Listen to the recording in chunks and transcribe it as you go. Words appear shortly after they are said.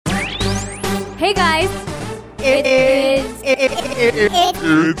Hey guys, it's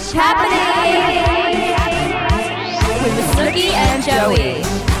happening with Snoopy and Joey.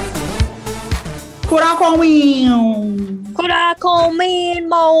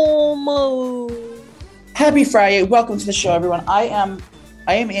 Happy Friday! Welcome to the show, everyone. I am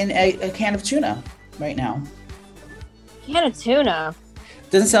in a can of tuna right now. Can of tuna?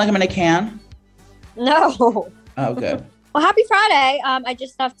 Doesn't sound like I'm in a can. No. Oh, good. Well, happy Friday. I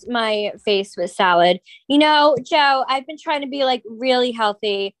just stuffed my face with salad. You know, Joe, I've been trying to be like really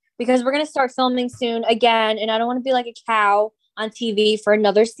healthy because we're going to start filming soon again. And I don't want to be like a cow on TV for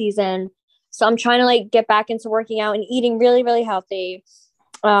another season. So I'm trying to like get back into working out and eating really, really healthy.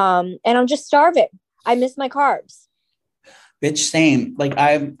 And I'm just starving. I miss my carbs. Bitch, same. Like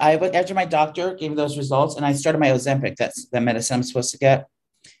I went after my doctor gave me those results and I started my Ozempic. That's the medicine I'm supposed to get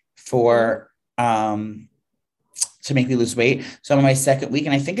for, to make me lose weight. So I'm on my second week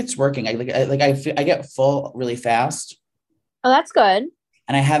and I think it's working. I get full really fast. Oh, that's good.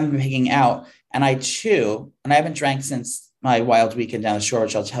 And I haven't been picking out and I chew and I haven't drank since my wild weekend down the shore,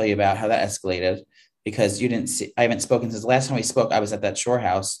 which I'll tell you about how that escalated because I haven't spoken since the last time we spoke. I was at that shore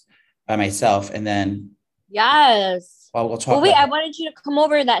house by myself. And then. Yes. Well, we'll talk. Well, wait, I wanted you to come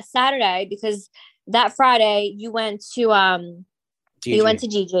over that Saturday because that Friday you went to, you went to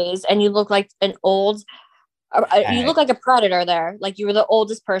GJ's and you look like an old, you look like a predator there. Like you were the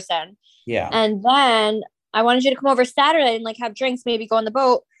oldest person. Yeah. And then I wanted you to come over Saturday and like have drinks, maybe go on the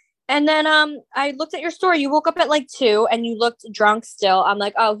boat. And then I looked at your story. You woke up at like 2 and you looked drunk still. I'm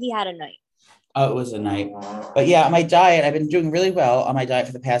like, oh, he had a night. Oh, it was a night. But yeah, my diet, I've been doing really well on my diet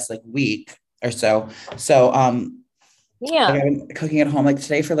for the past like week or so. So yeah, like, I've been cooking at home. Like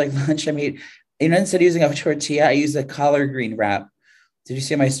today for like lunch, I made, instead of using a tortilla, I used a collard green wrap. Did you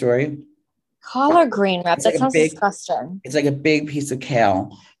see my story? Collard green wrap. That sounds disgusting. It's like a big piece of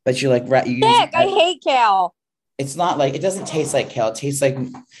kale, but you like Sick. I hate kale. It's not like, it doesn't taste like kale. It tastes like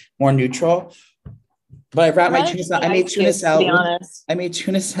more neutral. But I wrapped my tuna salad. I made tuna salad. To be honest. I made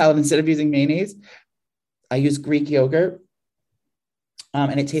tuna salad instead of using mayonnaise. I use Greek yogurt.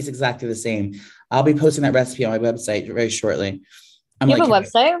 And it tastes exactly the same. I'll be posting that recipe on my website very shortly. You have a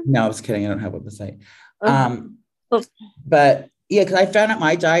website? No, I was kidding. I don't have a website. But yeah, because I found out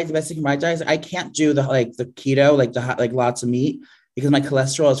my diet, the best thing for my diet is I can't do the keto, like lots of meat because my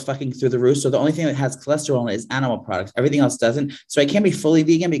cholesterol is fucking through the roof. So the only thing that has cholesterol in it is animal products. Everything else doesn't. So I can't be fully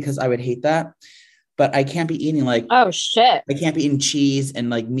vegan because I would hate that. But I can't be eating oh shit. I can't be eating cheese and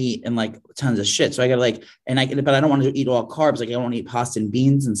like meat and like tons of shit. So I gotta but I don't want to eat all carbs. Like I don't want to eat pasta and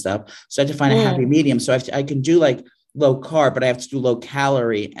beans and stuff. So I have to find a happy medium. So I can do like low carb, but I have to do low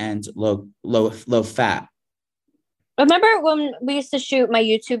calorie and low fat. Remember when we used to shoot my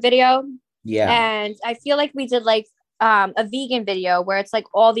YouTube video? Yeah. And I feel like we did like a vegan video where it's like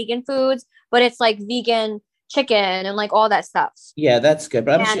all vegan foods, but it's like vegan chicken and like all that stuff. Yeah, that's good.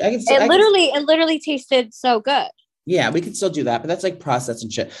 But it literally tasted so good. Yeah, we could still do that, but that's like processed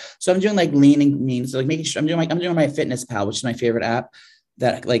and shit. So I'm doing like lean and mean. So like making sure I'm doing my Fitness Pal, which is my favorite app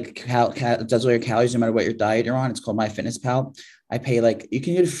that like does all your calories no matter what your diet you're on. It's called My Fitness Pal. I pay you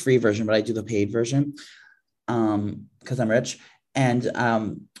can do the free version, but I do the paid version because I'm rich. And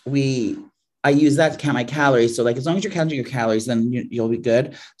I use that to count my calories. So like, as long as you're counting your calories, then you'll be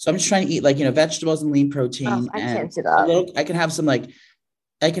good. So I'm just trying to eat vegetables and lean protein. I can't do that. I can have some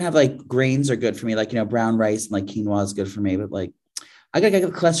grains are good for me. Like, brown rice and like quinoa is good for me. But like, I gotta get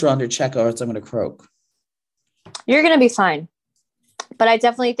the cholesterol under check or else I'm going to croak. You're going to be fine. But I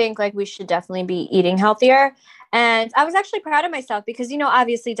definitely think like we should definitely be eating healthier. And I was actually proud of myself because,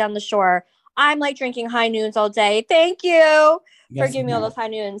 obviously down the shore, I'm like drinking high noons all day. Thank you for giving me all those high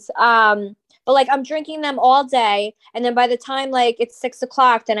noons. But like I'm drinking them all day. And then by the time like it's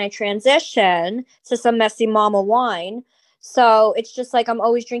 6:00, then I transition to some messy mama wine. So it's just like I'm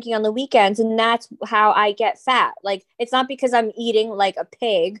always drinking on the weekends. And that's how I get fat. Like it's not because I'm eating like a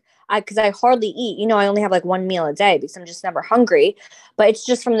pig. Because I hardly eat. I only have like one meal a day because I'm just never hungry. But it's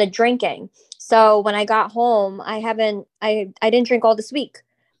just from the drinking. So when I got home, I didn't drink all this week.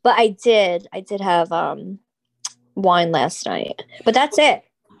 But I did have wine last night. But that's it.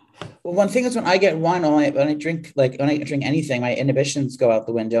 Well, one thing is when I get wine, when I drink anything, my inhibitions go out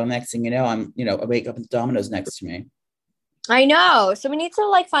the window. Next thing you know, I wake up and Domino's next to me. I know. So we need to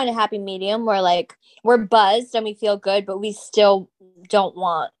like find a happy medium where like we're buzzed and we feel good, but we still don't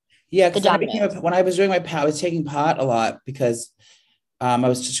want. Yeah, because when I was doing my pot, I was taking pot a lot because I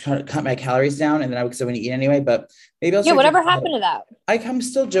was just trying to cut my calories down, and then I wouldn't eat anyway. But maybe I'll whatever happened to that? I'm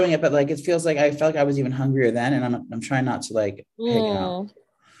still doing it, but like it feels like I felt like I was even hungrier then, and I'm trying not to like hang out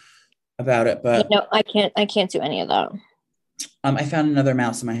about it. But I can't do any of that. I found another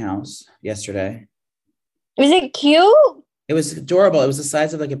mouse in my house yesterday. Was it cute? It was adorable. It was the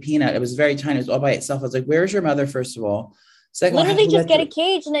size of like a peanut. It was very tiny. It was all by itself. I was like, "Where is your mother?" First of all, second of all, I had Literally to just let get a the.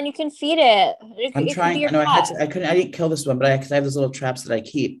 cage and then you can feed it. I'm It could be trying. your I know I had pet. to. I couldn't. I didn't kill this one, but because I have those little traps that I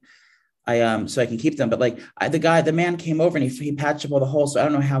keep. So I can keep them. But like the man came over and he patched up all the holes. So I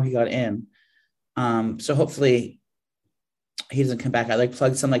don't know how he got in. So hopefully he doesn't come back. I like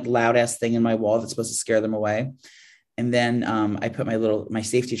plugged some like loud ass thing in my wall that's supposed to scare them away. And then I put my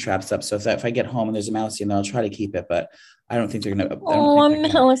safety traps up. So if I get home and there's a mouse in there, I'll try to keep it. But I don't think they're gonna. I don't Oh, think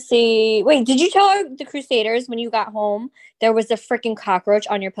they're gonna. Mousy. Wait, did you tell the Crusaders when you got home there was a freaking cockroach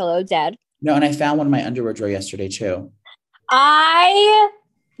on your pillow dead? No, and I found one in my underwear drawer yesterday too. Yeah,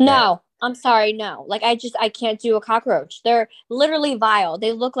 No, I'm sorry, no. Like I can't do a cockroach. They're literally vile.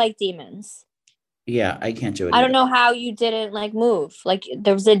 They look like demons. yeah, I can't do it I don't either. know how you didn't like move. Like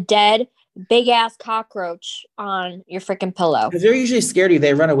there was a dead big ass cockroach on your freaking pillow. Because they're usually scared of you.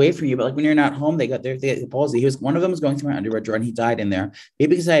 They run away from you. But like when you're not home, they get ballsy. One of them was going through my underwear drawer and he died in there.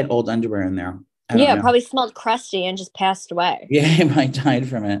 Maybe because I had old underwear in there. I don't Yeah, know. probably smelled crusty and just passed away. Yeah, he might died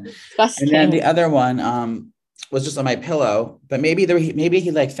from it. And then the Disgusting. other one was just on my pillow. But maybe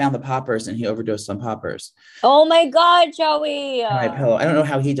he like found the poppers and he overdosed on poppers Oh my God, Joey. on my pillow. I don't know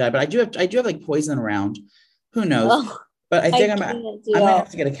how he died, but I do have like poison around. Who knows? Oh, But I I think can't I might deal. have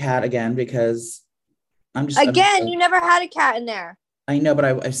to get a cat again because Again, you never had a cat in there. I know, but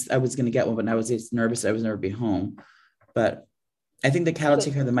I was going to get one, but I was just nervous. I was never be home. But I think the cat will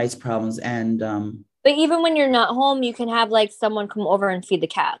take care of the mice problems. And But even when you're not home, you can have like someone come over and feed the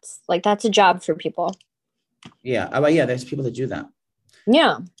cats. Like that's a job for people. yeah, yeah, there's people that do that.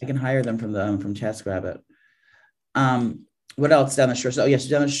 Yeah. I can hire them from TaskRabbit. What else down the shore? So yes,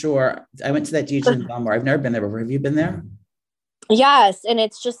 down the shore. I went to that DJ in Belmar. I've never been there before. Have you been there? Yes, and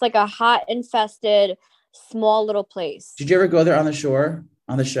it's just like a hot infested small little place. Did you ever go there on the shore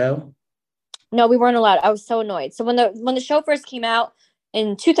on the show? No, we weren't allowed. I was so annoyed. So when the show first came out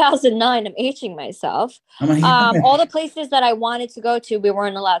in 2009, I'm aging myself. Oh my God. All the places that I wanted to go to, we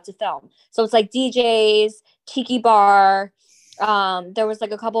weren't allowed to film. So it's like DJs, Tiki Bar. There was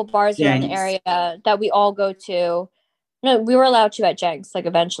like a couple bars around the Jenks. area that we all go to. No, we were allowed to at Jenks, like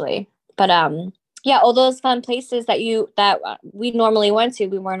eventually. But yeah, all those fun places that we normally went to,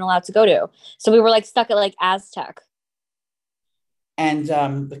 we weren't allowed to go to. So we were like stuck at like Aztec. And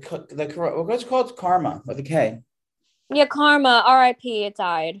what's it called? Karma with a K. Yeah, Karma, R.I.P. It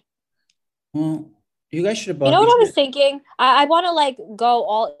died. Well, you guys should have You bought. know what I was thinking? I want to like go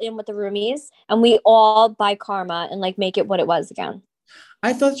all in with the roomies and we all buy Karma and like make it what it was again.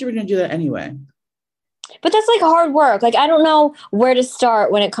 I thought you were going to do that anyway. But that's like hard work. Like I don't know where to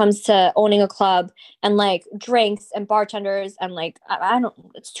start when it comes to owning a club and like drinks and bartenders and like I don't.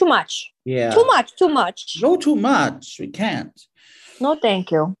 It's too much. Yeah. Too much. No, too much. We can't. No,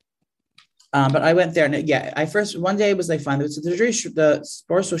 thank you. But I went there and yeah, one day it was like fun. The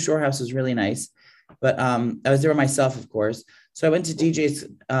Barstow Shore House was really nice, but I was there by myself, of course. So I went to DJ's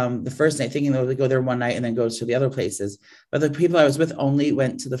the first night thinking they would go there one night and then go to the other places. But the people I was with only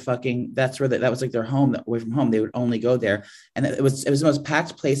went to the that was like their home, away from home. They would only go there. And it was the most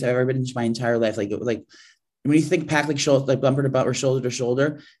packed place I've ever been to my entire life. Like when you think packed like bumper to bumper, shoulder to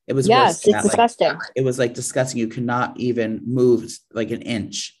shoulder, it was Yes, it's disgusting. Like, it was like disgusting. You could not even move like an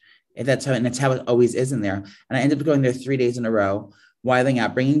inch. And that's how it always is in there. And I ended up going there 3 days in a row, wiling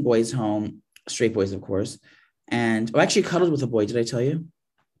out, bringing boys home, straight boys, of course. And I actually cuddled with a boy. Did I tell you?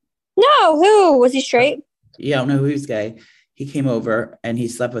 No, who was he straight? Yeah, no, he was gay. He came over and he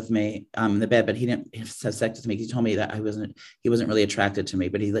slept with me in the bed, but he didn't have sex with me. He told me that he wasn't really attracted to me,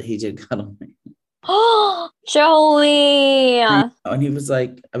 but he did cuddle me. Oh, Joey. And he was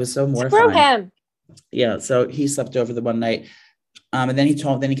like, I was so mortified. Screw him. Yeah, so he slept over the one night. And then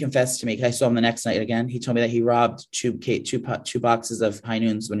he confessed to me because I saw him the next night again. He told me that he robbed two boxes of high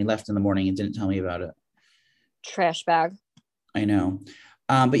noons when he left in the morning and didn't tell me about it. Trash bag. I know.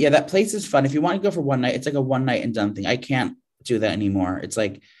 But yeah, that place is fun. If you want to go for one night, it's like a one night and done thing. I can't do that anymore. It's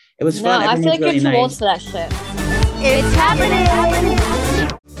like, it was fun. No, I feel like really you're too old nice. for that shit. It's happening.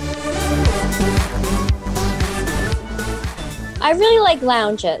 I really like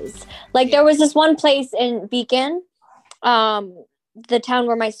lounges. Like there was this one place in Beacon, the town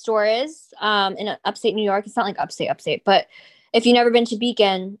where my store is, in upstate New York. It's not like upstate, but if you've never been to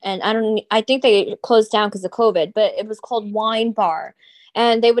Beacon, and I think they closed down because of COVID, but it was called Wine Bar.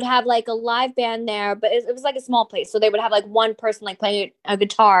 And they would have like a live band there, but it was like a small place. So they would have like one person like playing a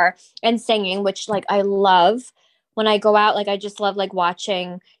guitar and singing, which like I love when I go out. Like I just love like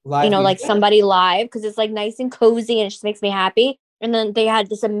watching, Live like music. somebody live because it's like nice and cozy and it just makes me happy. And then they had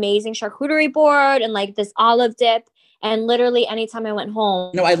this amazing charcuterie board and like this olive dip. And literally anytime I went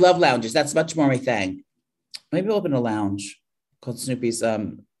home. No, I love lounges. That's much more my thing. Maybe I'll open a lounge called Snoopy's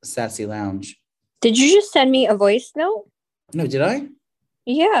Sassy Lounge. Did you just send me a voice note? No, did I?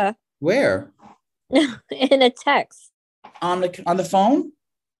 Yeah. Where? In a text. On the phone?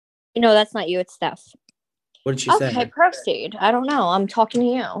 No, that's not you. It's Steph. What did she say? Okay, proceed. I don't know. I'm talking to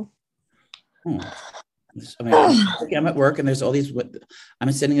you. I'm at work and there's all these.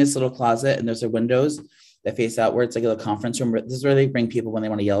 I'm sitting in this little closet and there's windows that face outward. It's like a little conference room. This is where they bring people when they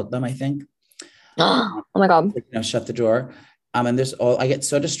want to yell at them, I think. Oh my God. Shut the door. And I get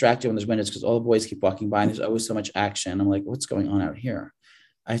so distracted when there's windows because all the boys keep walking by and there's always so much action. I'm like, what's going on out here?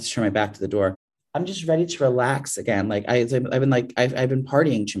 I have to turn my back to the door. I'm just ready to relax again. Like I've been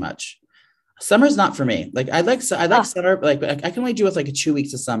partying too much. Summer's not for me. Like I like summer. Like I can only do with like 2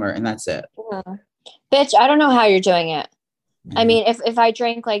 weeks of summer and that's it. Bitch, I don't know how you're doing it. I mean, if I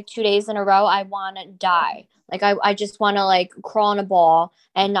drink like 2 days in a row, I want to die. Like I just want to like crawl in a ball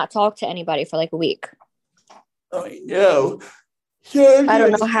and not talk to anybody for like a week. Oh, I know. I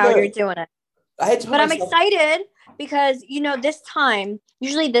don't know how you're doing it. But I'm excited because, usually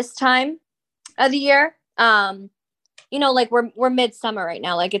this time of the year, like we're midsummer right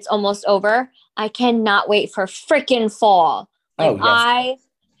now. Like it's almost over. I cannot wait for freaking fall. Like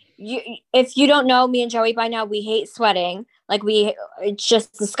if you don't know me and Joey by now, we hate sweating. Like it's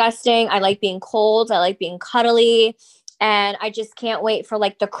just disgusting. I like being cold. I like being cuddly. And I just can't wait for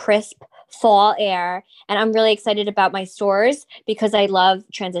like the crisp fall air. And I'm really excited about my stores because I love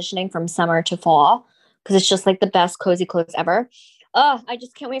transitioning from summer to fall because it's just like the best cozy clothes ever. Oh, I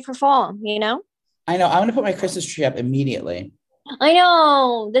just can't wait for fall, I know. I'm going to put my Christmas tree up immediately. I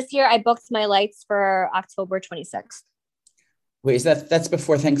know. This year I booked my lights for October 26th. Wait, that's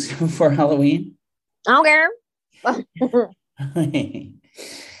before Thanksgiving, before Halloween? I don't care.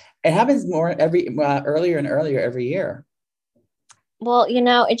 It happens more earlier and earlier every year. Well,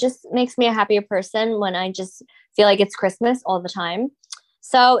 it just makes me a happier person when I just feel like it's Christmas all the time.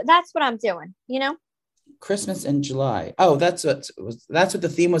 So that's what I'm doing, Christmas in July. Oh, that's what the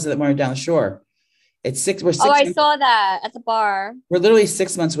theme was that when we were down the shore. We're 6 I saw that at the bar. We're literally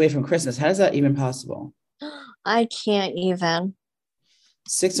 6 months away from Christmas. How is that even possible? I can't even.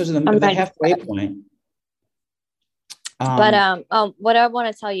 6 months is the halfway point. But what I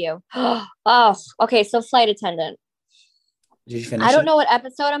want to tell you. Oh, okay. So flight attendant. Did you finish? I don't know what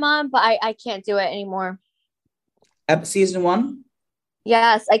episode I'm on, but I can't do it anymore. Season 1?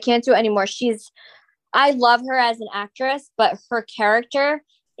 Yes, I can't do it anymore. I love her as an actress, but her character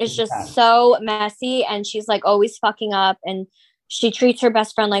is just so messy and she's like always fucking up and she treats her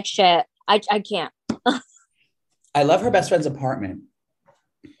best friend like shit. I can't. I love her best friend's apartment.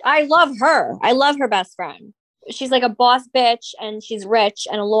 I love her. I love her best friend. She's like a boss bitch and she's rich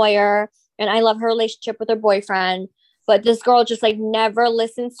and a lawyer. And I love her relationship with her boyfriend. But this girl just like never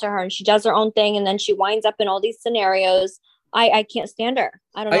listens to her and she does her own thing. And then she winds up in all these scenarios. I can't stand her.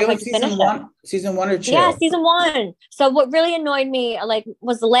 I don't know if I can finish it. Season 1 or 2? Yeah, season 1. So what really annoyed me,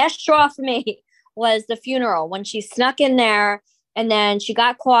 was the last straw for me was the funeral when she snuck in there and then she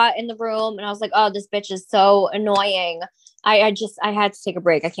got caught in the room and I was like, oh, this bitch is so annoying. I had to take a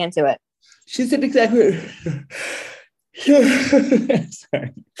break. I can't do it. She's an executive.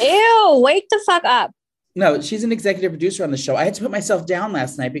 Sorry. Ew, wake the fuck up. No, she's an executive producer on the show. I had to put myself down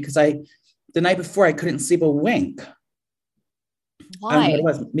last night because the night before I couldn't sleep a wink. Why? I don't know what it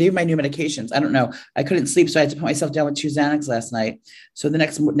was. Maybe my new medications. I don't know. I couldn't sleep, so I had to put myself down with 2 Xanax last night. So the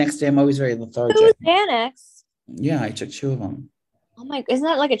next day, I'm always very lethargic. 2 Xanax? Yeah, I took 2 of them. Oh my! Isn't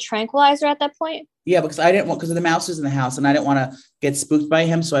that like a tranquilizer at that point? Yeah, because of the mouse was in the house, and I didn't want to get spooked by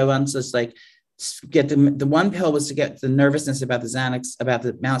him. So I wanted to just like get the one pill was to get the nervousness about the Xanax, about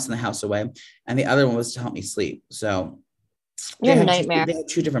the mouse in the house away, and the other one was to help me sleep. So you're a nightmare. They have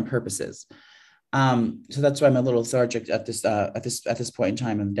 2 different purposes. So that's why I'm a little lethargic at this point in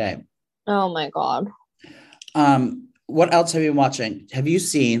time in the day. Oh my God. What else have you been watching? Have you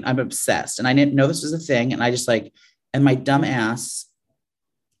seen? I'm obsessed, and I didn't know this was a thing, and I just and my dumb ass.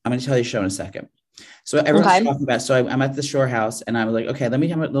 I'm going to tell you a show in a second. So everyone's talking about. So I'm at the shore house, and I was like, okay, let me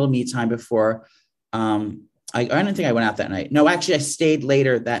have a little me time before. I don't think I went out that night. No, actually, I stayed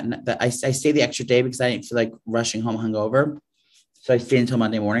later that I stayed the extra day because I didn't feel like rushing home hungover. So I stayed until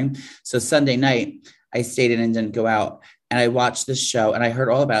Monday morning. So Sunday night, I stayed in and didn't go out. And I watched this show and I heard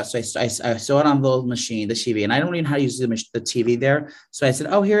all about it. So I saw it on the little machine, the TV, and I don't even know how to use the TV there. So I said,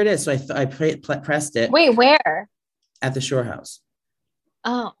 oh, here it is. So I pressed it. Wait, where? At the shore house.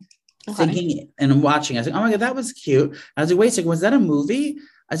 Oh. Okay. Thinking and I'm watching. I was like, oh my God, that was cute. I was like, wait a second, was that a movie?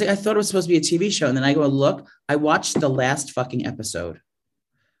 I was like, I thought it was supposed to be a TV show. And then I go, look, I watched the last fucking episode.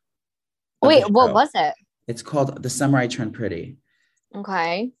 Wait, what was it? It's called The Summer I Turned Pretty.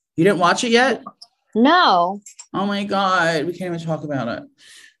 Okay. You didn't watch it yet? No. Oh my God, we can't even talk about it.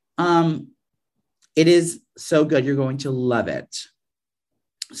 It is so good. You're going to love it.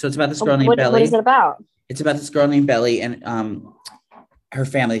 So it's about this girl named Belly. What is it about? It's about this girl named Belly and her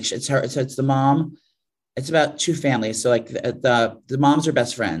family. It's her. So it's the mom. It's about two families. So like the moms are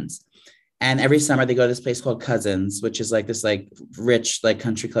best friends, and every summer they go to this place called Cousins, which is like this like rich like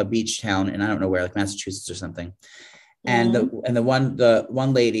country club beach town, and I don't know where, like Massachusetts or something. And the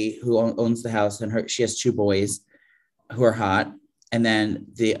one lady who owns the house, and she has two boys who are hot, and then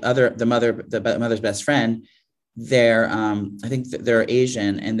the mother's best friend, they're I think they're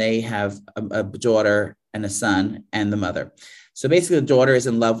Asian, and they have a daughter and a son and the mother. So basically the daughter is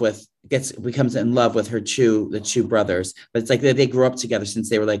becomes in love with the two brothers, but it's like they grew up together since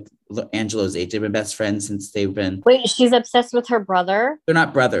they were like Angelo's age. They've been best friends since they've been. Wait, she's obsessed with her brother? They're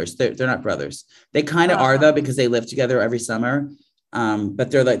not brothers. They're not brothers. They kind of are though, because they live together every summer.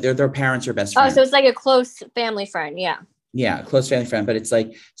 But they're like their parents are best friends. Oh, so it's like a close family friend. Yeah. Yeah, close family friend. But it's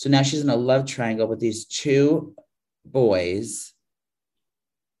like, so now she's in a love triangle with these two boys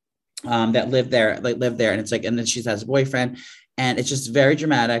that live there, and it's like, and then she has a boyfriend, and it's just very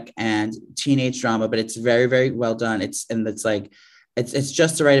dramatic and teenage drama, but it's very, very well done. It's like, it's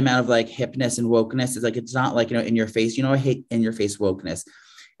just the right amount of like hipness and wokeness. It's like, it's not like, in your face, I hate in your face wokeness.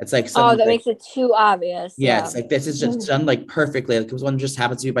 It's like, that makes it too obvious. Yeah. It's like, this is just done like perfectly. Like, because one just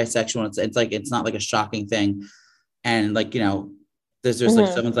happens to be bisexual. And it's like, it's not like a shocking thing. And like, there's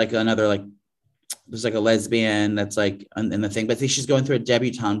like someone's like another, like, there's like a lesbian that's like in the thing, but she's going through a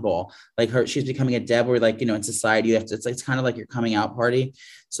debutante ball. Like she's becoming a deb, where like, in society, you have to, it's kind of like your coming out party.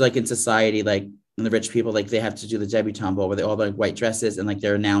 So like in society, like the rich people, like they have to do the debutante ball where they all wear like white dresses, and like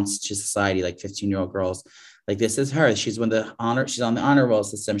they're announced to society, like 15-year-old girls. Like, this is her. She's on the honor roll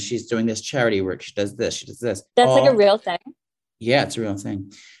system. She's doing this charity work. She does this. She does this. That's like a real thing. Yeah, it's a real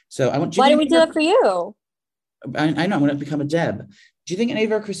thing. So why did we do that for you? I know I'm going to become a Deb. Do you think any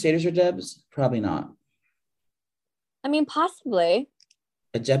of our Crusaders are Debs? Probably not. I mean, possibly.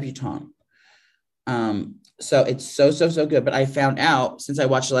 A debutante. So it's so good. But I found out since I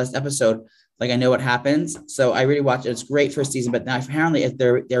watched the last episode, like I know what happens. So I really watched it. It's great first season, but now apparently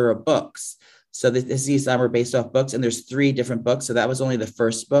there are books. So this season were based off books, and there's 3 different books. So that was only the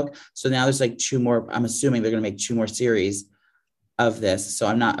first book. So now there's like 2 more. I'm assuming they're going to make 2 more series of this. So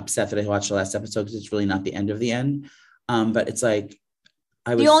I'm not upset that I watched the last episode, because it's really not the end of the end. But it's like,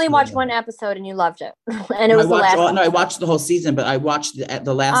 you only watched 1 episode and you loved it. And it was the last. No, I watched the whole season, but I watched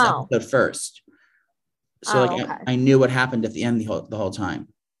the last episode first. So okay. I knew what happened at the end the whole time.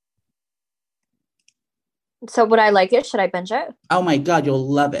 So would I like it? Should I binge it? Oh my God, you'll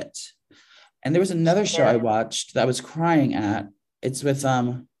love it. And there was another show I watched that I was crying at. It's with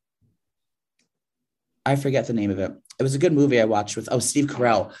I forget the name of it. It was a good movie I watched with Steve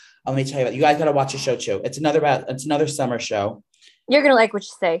Carell. Let me tell you about. You guys got to watch a show too. It's another summer show. You're gonna like what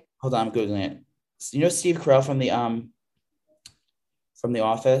you say. Hold on, I'm googling it. You know Steve Carell from the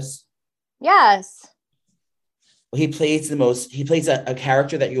Office? Yes. Well, he plays a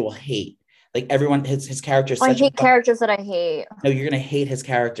character that you will hate. Like everyone, his character. I hate characters that I hate. No, you're gonna hate his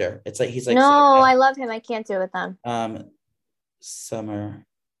character. It's like he's like. No, I love him. I can't do it with them. Summer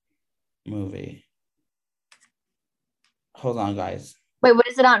movie. Hold on, guys. Wait, what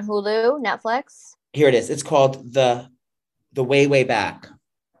is it on Hulu? Netflix? Here it is. It's called the Way Back.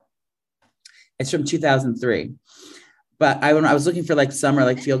 It's from 2003. But I was looking for like summer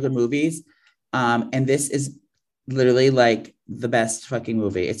like feel good movies, and this is literally like the best fucking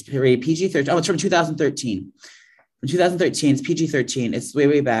movie. It's PG-13. Oh, it's from 2013. From 2013, it's PG-13. It's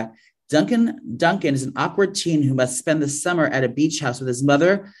way back. Duncan is an awkward teen who must spend the summer at a beach house with his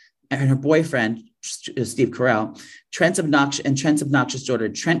mother and her boyfriend, Steve Carell, Trent's obnoxious daughter.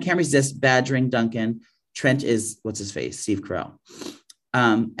 Trent can't resist badgering Duncan. Trent is, what's his face? Steve Carell.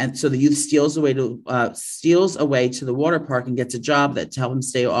 And so the youth steals away to the water park and gets a job to help him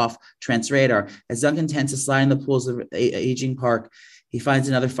stay off Trent's radar. As Duncan tends to slide in the pools of aging park, he finds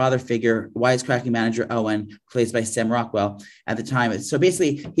another father figure, wisecracking manager Owen, played by Sam Rockwell at the time. So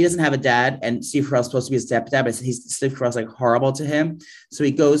basically, he doesn't have a dad, and Steve Carell's supposed to be his dad, but Steve Carell's like horrible to him. So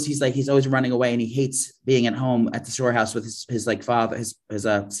he's always running away, and he hates being at home at the shore house with his like father, his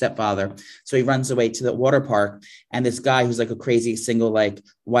stepfather. So he runs away to the water park, and this guy who's like a crazy single like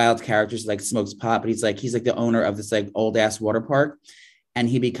wild character, like smokes pot, but he's like the owner of this like old ass water park. And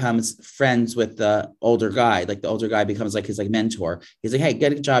he becomes friends with the older guy. Like the older guy becomes like his like mentor. He's like, hey,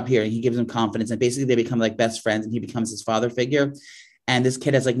 get a job here. And he gives him confidence. And basically they become like best friends, and he becomes his father figure. And this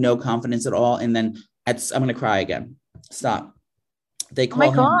kid has like no confidence at all. And then I'm going to cry again. Stop. They Oh my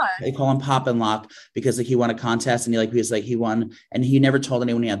call him God. they call him Pop and Lock because like he won a contest and he won and he never told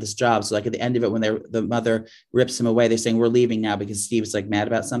anyone he had this job. So like at the end of it, when the mother rips him away, they're saying we're leaving now because Steve's like mad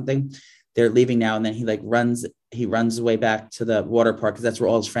about something. They're leaving now, and then he runs away back to the water park because that's where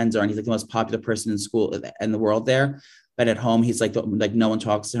all his friends are, and he's like the most popular person in school in the world there. But at home, he's like no one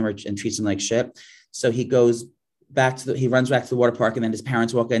talks to him and treats him like shit. So he runs back to the water park, and then his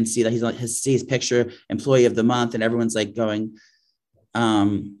parents walk in and see that he's like his picture employee of the month, and everyone's like going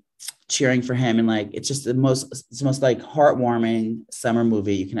cheering for him, and like it's the most like heartwarming summer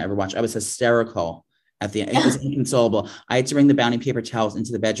movie you can ever watch. I was hysterical at the end. It was inconsolable. I had to bring the bounty paper towels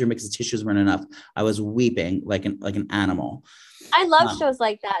into the bedroom because the tissues weren't enough. I was weeping like an animal. I love shows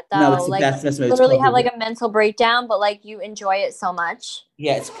like that though. No, it's the like best movie. literally have like a mental breakdown, but like you enjoy it so much.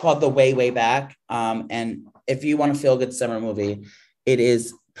 Yeah, it's called The Way Back. And if you want to feel a good summer movie, it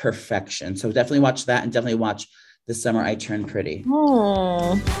is perfection. So definitely watch that, and definitely watch The Summer I Turned Pretty.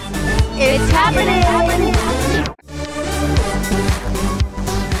 It's happening.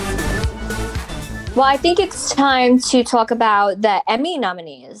 Well, I think it's time to talk about the Emmy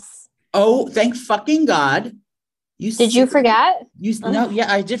nominees. Oh, thank fucking God. Did you forget? No, yeah,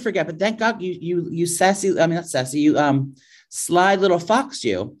 I did forget, but thank God you sassy. I mean, not sassy. You sly little fox.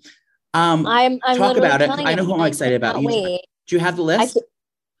 You I'm talk about it. I know who I'm excited about. Do you have the list?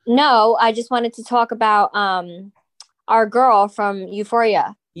 No, I just wanted to talk about our girl from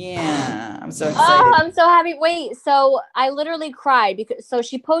Euphoria. Yeah, I'm so excited. Oh, I'm so happy. Wait, so I literally cried because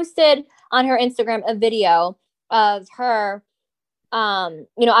she posted on her Instagram a video of her.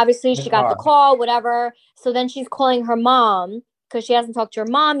 Obviously she got the call, whatever. So then she's calling her mom because she hasn't talked to her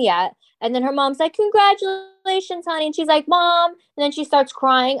mom yet. And then her mom's like, "Congratulations, honey." And she's like, "Mom." And then she starts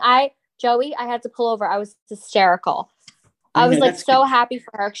crying. Joey, I had to pull over. I was hysterical. I was like so happy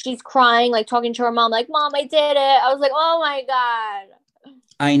for her. She's crying, like talking to her mom, like, "Mom, I did it." I was like, oh my God.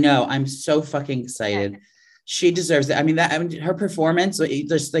 I know. I'm so fucking excited. She deserves it. I mean, her performance,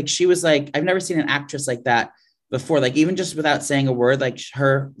 just like she was like, I've never seen an actress like that before. Like even just without saying a word, like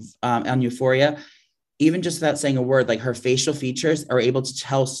her on Euphoria, even just without saying a word, like her facial features are able to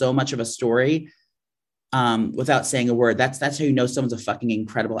tell so much of a story without saying a word. That's how you know someone's a fucking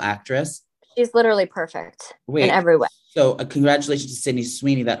incredible actress. She's literally perfect in every way. So congratulations to Sydney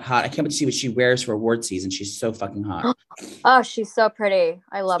Sweeney, that hot. I can't wait to see what she wears for award season. She's so fucking hot. Oh, she's so pretty.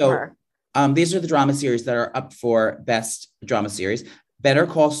 I love her. These are the drama series that are up for best drama series. Better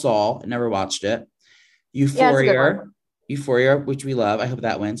Call Saul. I never watched it. Euphoria, which we love. I hope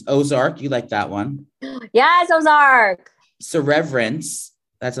that wins. Ozark. You like that one? Yes, Ozark. Severance.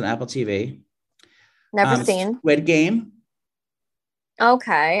 That's on Apple TV. Never seen. Squid Game.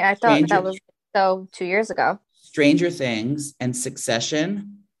 Okay. I thought that was 2 years ago. Stranger Things and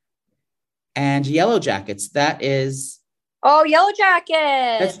Succession and Yellow Jackets. That is... Oh, Yellow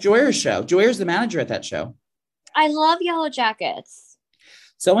Jackets. That's Joyer's show. Joyer's the manager at that show. I love Yellow Jackets.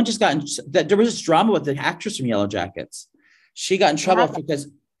 Someone just there was this drama with the actress from Yellow Jackets. She got in trouble because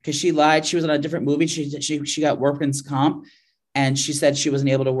she lied. She was on a different movie. She got workman's comp, and she said she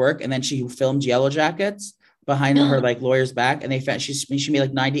wasn't able to work. And then she filmed Yellow Jackets behind her like lawyer's back, and they found she made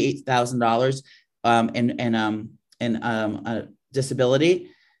like $98,000 in disability,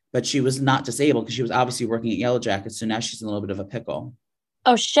 but she was not disabled because she was obviously working at Yellow Jackets. So now she's in a little bit of a pickle.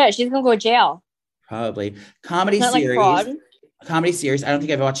 Oh shit, she's gonna go to jail. Probably. Comedy series. I don't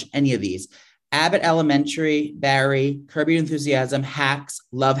think I've watched any of these. Abbott Elementary, Barry, Curb Your Enthusiasm, Hacks.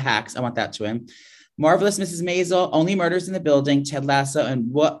 Love Hacks. I want that to win. Marvelous Mrs. Maisel, Only Murders in the Building, Ted Lasso,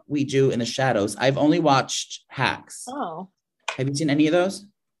 and What We Do in the Shadows. I've only watched Hacks. Oh. Have you seen any of those?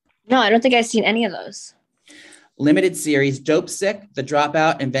 No, I don't think I've seen any of those. Limited series, Dope Sick, The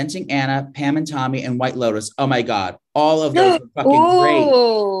Dropout, Inventing Anna, Pam and Tommy, and White Lotus. Oh my God. All of those are fucking great.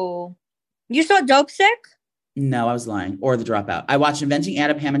 You saw Dope Sick? No, I was lying. Or The Dropout. I watched Inventing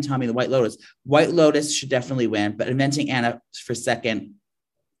Anna, Pam and Tommy, The White Lotus. White Lotus should definitely win, but Inventing Anna for second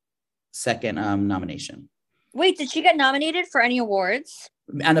nomination. Wait, did she get nominated for any awards?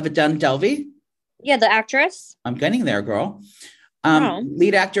 Anna Delvey? Yeah, the actress. I'm getting there, girl.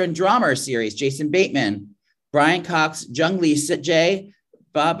 Lead actor in drama series, Jason Bateman, Brian Cox, Jung Lee Jay,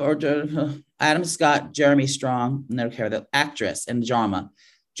 Adam Scott, Jeremy Strong, no care, the actress in drama.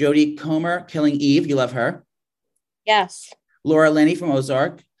 Jodie Comer, Killing Eve, you love her. Yes. Laura Linney from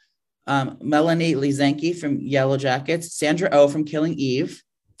Ozark, Melanie Lizenki from Yellow Jackets, Sandra Oh from Killing Eve.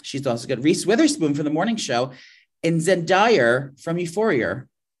 She's also good. Reese Witherspoon from The Morning Show, and Zendaya from Euphoria.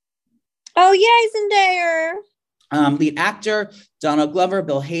 Oh, yeah, Zendaya. Lead actor, Donald Glover,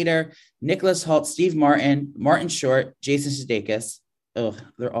 Bill Hader, Nicholas Hoult, Steve Martin, Martin Short, Jason Sudeikis. Oh,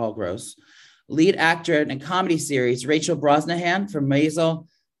 they're all gross. Lead actor in a comedy series, Rachel Brosnahan from Maisel,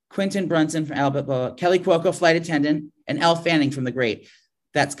 Quentin Brunson from Alabama, Kelly Cuoco, flight attendant, and Elle Fanning from The Great.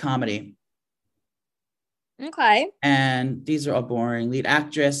 That's comedy. Okay. And these are all boring. Lead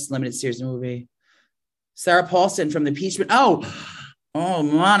actress, limited series movie. Sarah Paulson from The Impeachment. Oh,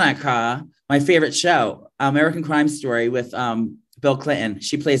 Monica, my favorite show, American Crime Story with Bill Clinton.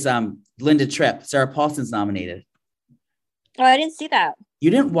 She plays Linda Tripp. Sarah Paulson's nominated. Oh, I didn't see that.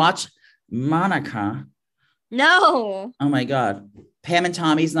 You didn't watch Monica? No. Oh my God. Pam and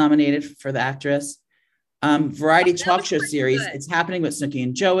Tommy's nominated for the actress. Variety talk show series. Good. It's Happening with Snooki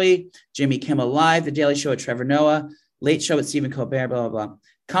and Joey, Jimmy Kimmel Live, The Daily Show with Trevor Noah, Late Show with Stephen Colbert, blah, blah, blah.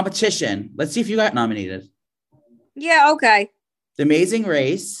 Competition. Let's see if you got nominated. Yeah, okay. The Amazing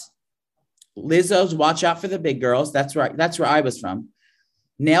Race, Lizzo's Watch Out for the Big Girls. That's where I was from.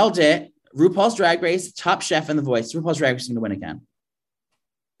 Nailed It, RuPaul's Drag Race, Top Chef, and The Voice. RuPaul's Drag Race is going to win again.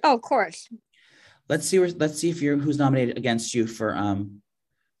 Oh, of course. Let's see if who's nominated against you for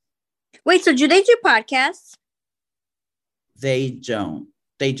Wait, so do they do podcasts? They don't.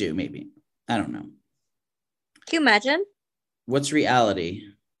 They do, maybe. I don't know. Can you imagine? What's reality?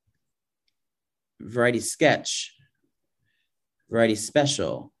 Variety sketch. Variety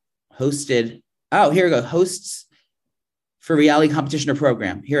special. Hosted. Oh, here we go. Hosts for reality competition or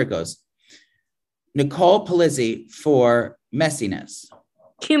program. Here it goes. Nicole Palizzi for messiness.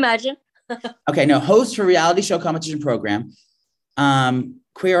 Can you imagine? Okay, no, host for reality show competition program.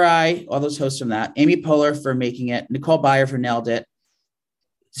 Queer Eye, all those hosts from that. Amy Poehler for Making It. Nicole Byer for Nailed It.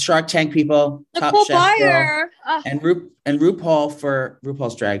 Shark Tank people. Nicole Top Chef Byer. Girl, and RuPaul for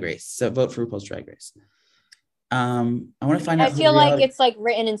RuPaul's Drag Race. So vote for RuPaul's Drag Race. I want to find out. I feel like it's like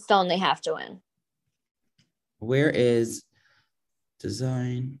written in stone. They have to win. Where is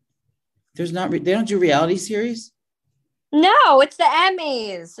design? There's not. They don't do reality series. No, it's the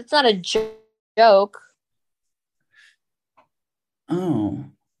Emmys. It's not a joke. Oh,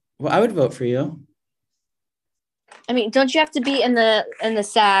 well, I would vote for you. I mean, don't you have to be in the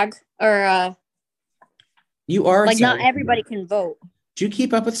SAG or you are like not everybody can vote. Do you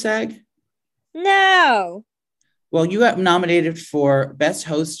keep up with SAG? No. Well, you got nominated for best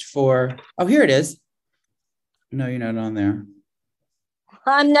host for. Oh, here it is. No, you're not on there.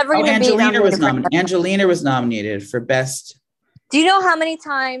 I'm never going to be nominated. Angelina was nominated for best. Do you know how many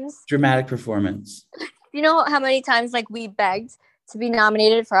times? Dramatic performance. Do you know how many times like we begged to be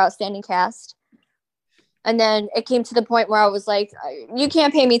nominated for outstanding cast? And then it came to the point where I was like, you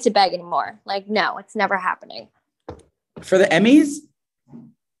can't pay me to beg anymore. Like, no, it's never happening. For the Emmys?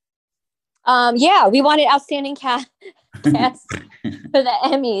 Yeah, we wanted outstanding cast for the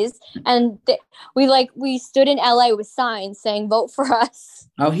Emmys. And we stood in LA with signs saying, vote for us.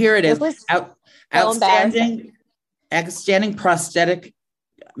 Oh, here it is. Outstanding prosthetic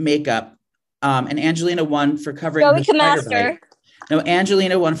makeup. And Angelina won for covering Joey Camaster. No,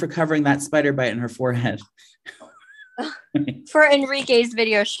 Angelina won for covering that spider bite in her forehead. For Enrique's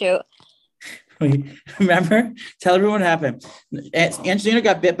video shoot. Wait, remember? Tell everyone what happened. Angelina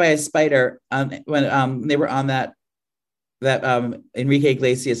got bit by a spider when they were on that Enrique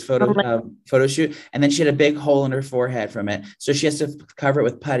Iglesias photo shoot, and then she had a big hole in her forehead from it. So she has to cover it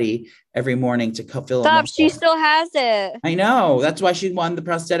with putty every morning to fill it. Stop! She still has it. I know. That's why she won the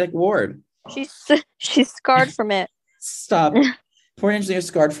prosthetic award. She's scarred from it. Stop. Poor Angelina,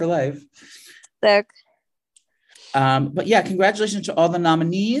 scarred for life. Sick. But yeah, congratulations to all the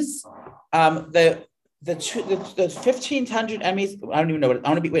nominees. The 1,500 Emmys. I don't even know what I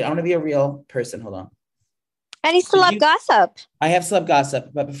want to be a real person. Hold on. Any celeb gossip? I have celeb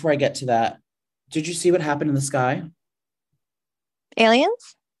gossip, but before I get to that, did you see what happened in the sky?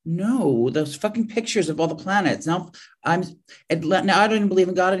 Aliens? No, those fucking pictures of all the planets. Now I don't even believe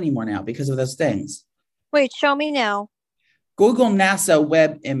in God anymore now because of those things. Wait, show me now. Google NASA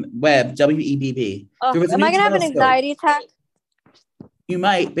Webb WEBB. Am I gonna have an anxiety attack? You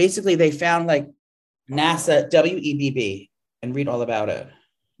might. Basically, they found like NASA WEBB and read all about it.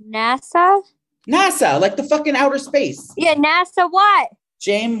 NASA, like the fucking outer space. Yeah, NASA what?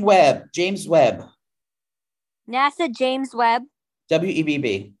 James Webb. NASA James Webb.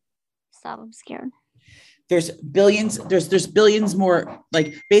 WEBB. Stop, I'm scared. There's billions. There's billions more.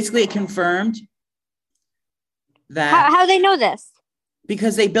 Like basically, it confirmed that. How do they know this?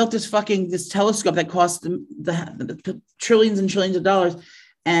 Because they built this telescope that cost them the trillions and trillions of dollars,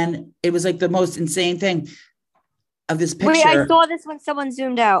 and it was like the most insane thing of this picture. Wait, I saw this when someone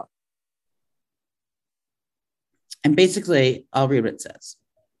zoomed out. And basically, I'll read what it says.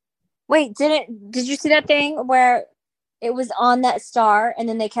 Wait, did you see that thing where it was on that star and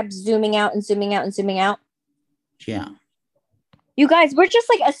then they kept zooming out and zooming out and zooming out? Yeah. You guys, we're just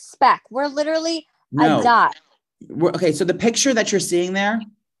like a speck. We're literally a dot. Okay, so the picture that you're seeing there, do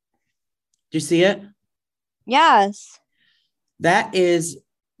you see it? Yes.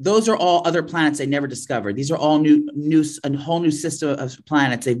 Those are all other planets they never discovered. These are all a whole new system of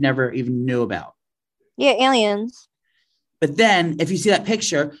planets they've never even knew about. Yeah, aliens. But then if you see that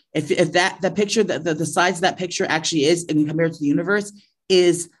picture, if that picture, the size of that picture actually is, and compared to the universe,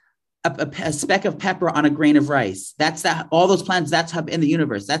 is a speck of pepper on a grain of rice. That's all those planets, that's how in the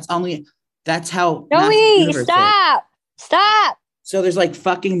universe. That's how Joey, stop. Stop. So there's like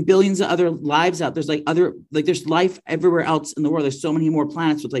fucking billions of other lives out. There's there's life everywhere else in the world. There's so many more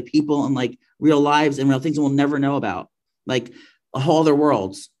planets with like people and like real lives and real things we'll never know about. Like a whole other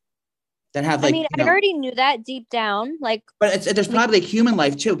worlds that have like. I already knew that deep down. Like, but there's probably like human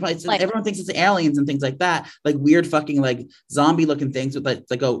life too. Everyone thinks it's aliens and things like that. Like weird fucking like zombie looking things with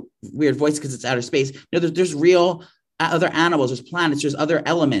like a weird voice because it's outer space. No, there's real other animals, there's planets, there's other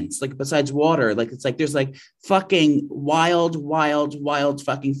elements like besides water. Like it's like there's like fucking wild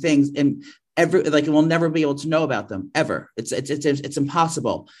fucking things, and we'll never be able to know about them ever. It's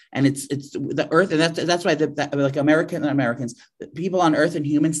impossible, and it's the Earth, and that's why like Americans, people on Earth and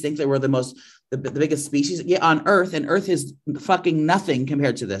humans think that we're the biggest species. Yeah, on Earth, and Earth is fucking nothing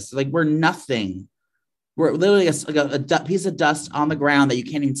compared to this. Like we're nothing. We're literally a piece of dust on the ground that you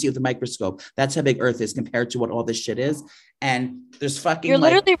can't even see with a microscope. That's how big Earth is compared to what all this shit is. And there's fucking. You're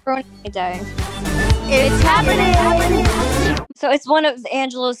literally ruining my day. It's happening. So it's one of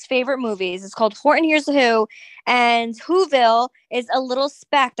Angelo's favorite movies. It's called Horton Hears a Who, and Whoville is a little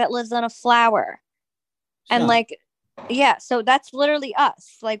speck that lives on a flower. And so that's literally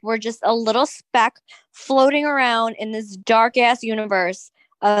us. Like we're just a little speck floating around in this dark ass universe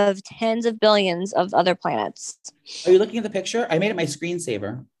of tens of billions of other planets. Are you looking at the picture? I made it my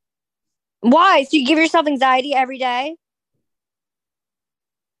screensaver. Why? So you give yourself anxiety every day?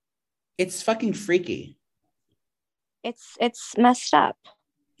 It's fucking freaky. It's messed up.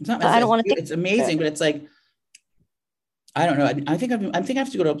 It's not messed up. I don't want to think it's amazing, but it's like, I don't know. I think I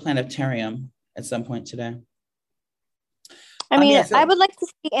have to go to a planetarium at some point today. I would like to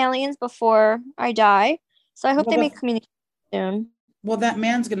see aliens before I die. So I hope they make communication soon. Well, that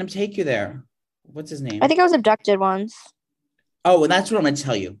man's going to take you there. What's his name? I think I was abducted once. Oh, and that's what I'm going to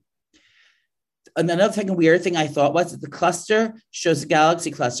tell you. Another fucking weird thing I thought was that the cluster shows the galaxy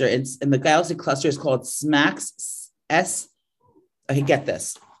cluster. And the galaxy cluster is called SMACS. Okay, get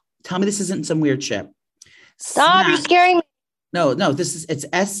this. Tell me this isn't some weird shit. Stop, you're scaring me. No, it's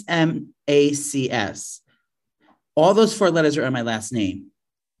SMACS. All those 4 letters are in my last name.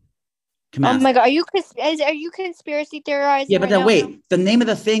 Oh my God, are you conspiracy theorizing? Yeah, but then wait, the name of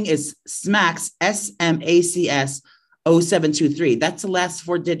the thing is SMACS, SMACS 0723. That's the last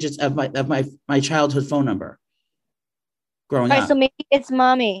 4 digits of my childhood phone number. Growing up. So maybe it's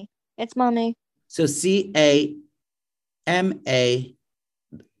mommy. It's mommy. So CAMA. I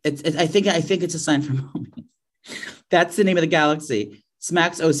think it's a sign for mommy. That's the name of the galaxy.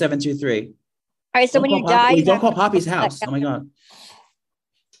 SMACS 0723. All right, so when you die, don't call Poppy's house. Oh my God.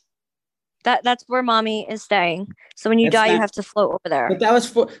 That's where mommy is staying. So when you die, you have to float over there.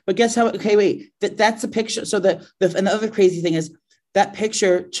 But guess how? Okay, wait. That's a picture. So another crazy thing is that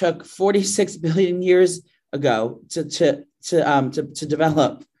picture took 46 billion years ago to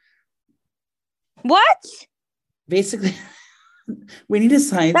develop. What? Basically, we need a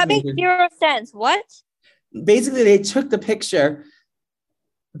science. That makes 0 sense. What? Basically, they took the picture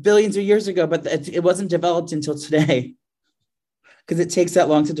billions of years ago, but it wasn't developed until today. Because it takes that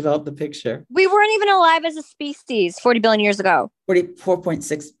long to develop the picture. We weren't even alive as a species 40 billion years ago.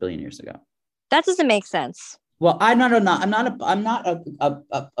 44.6 billion years ago. That doesn't make sense. Well, I'm not a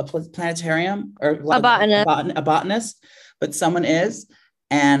planetarium or a botanist, but someone is,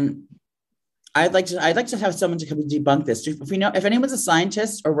 and I'd like to have someone to come and debunk this. If anyone's a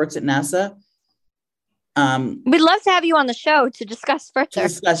scientist or works at NASA. We'd love to have you on the show to discuss further.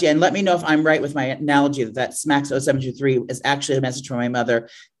 And let me know if I'm right with my analogy that SMACS 0723 is actually a message from my mother,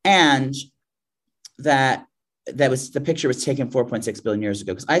 and that the picture was taken 4.6 billion years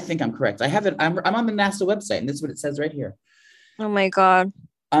ago. Because I think I'm correct. I have it. I'm on the NASA website, and this is what it says right here. Oh my God.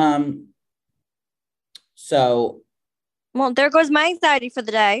 So. Well, there goes my anxiety for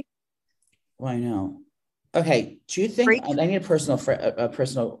the day. Well, I know. Okay. Do you think I need a personal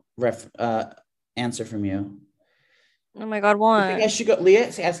answer from you? Oh my God, what? Do you think I should go?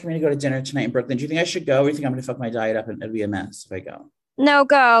 Leah's asking me to go to dinner tonight in Brooklyn. Do you think I should go, or do you think I'm going to fuck my diet up and it'll be a mess if I go? No,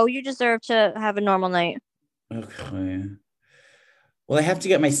 go. You deserve to have a normal night. Okay. Well, I have to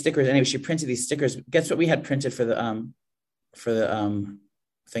get my stickers anyway. She printed these stickers. Guess what we had printed for the thing?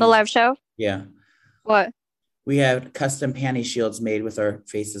 The live show? Yeah. What? We have custom panty shields made with our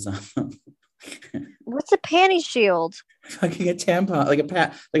faces on them. What's a panty shield? Fucking a tampon,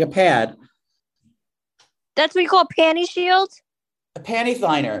 like a pad. That's what you call a panty shield? A panty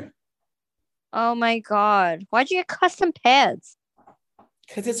liner. Oh my God. Why'd you get custom pads?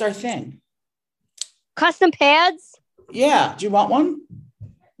 Because it's our thing. Custom pads? Yeah. Do you want one?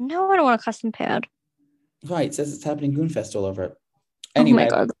 No, I don't want a custom pad. Right. It says it's happening Goonfest all over it. Anyway,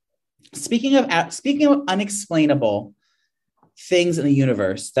 oh my God. Speaking of unexplainable things in the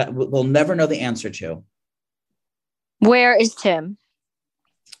universe that we'll never know the answer to. Where is Tim?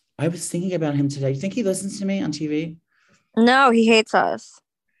 I was thinking about him today. You think he listens to me on TV? No, he hates us.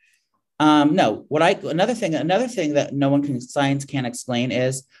 No. Another thing that no one science can't explain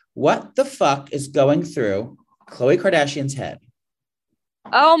is what the fuck is going through Khloe Kardashian's head.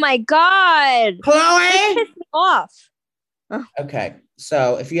 Oh my God. Khloe! It pissed me off. Okay.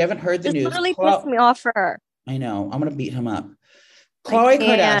 So if you haven't heard the This news, literally pissed me off for her. I know. I'm gonna beat him up. Khloe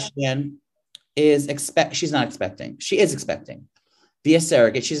Kardashian she's not expecting. She is expecting via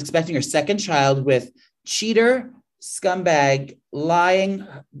surrogate. She's expecting her second child with cheater, scumbag, lying,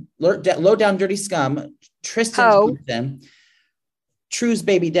 low down dirty scum, Tristan Thompson, True's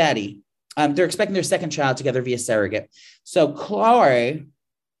baby daddy. They're expecting their second child together via surrogate. So Khloe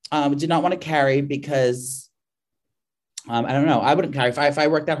did not want to carry because I don't know. I wouldn't carry if I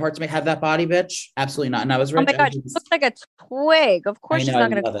worked that hard to have that body, bitch. Absolutely not. And I was rich. Oh my God, she looks like a twig. Of course, she's not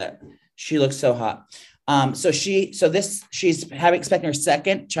gonna. Love it. She looks so hot. She's expecting her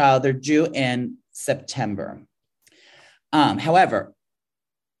second child. They're due in September. However,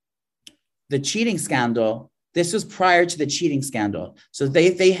 the cheating scandal. This was prior to the cheating scandal. So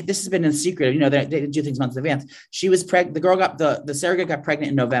this has been in secret. You know, they do things months in advance. She was pregnant. The girl the surrogate got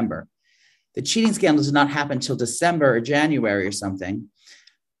pregnant in November. The cheating scandal did not happen until December or January or something.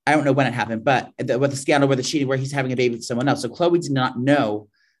 I don't know when it happened, but with the scandal where he's having a baby with someone else. So Khloe did not know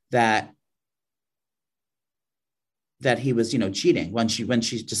that he was, cheating when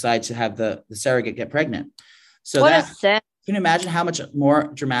she decided to have the surrogate get pregnant. So what a sin. Can you imagine how much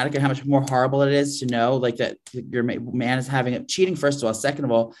more dramatic and how much more horrible it is to know like that your man is cheating, first of all, second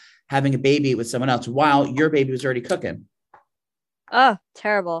of all, having a baby with someone else while your baby was already cooking. Oh,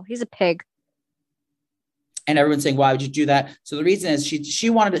 terrible. He's a pig. And everyone's saying, why would you do that? So the reason is she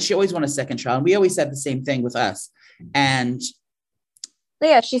always wanted a second child. And we always said the same thing with us. And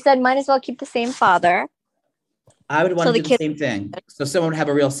yeah, she said, might as well keep the same father. I would want to do the same thing. So someone would have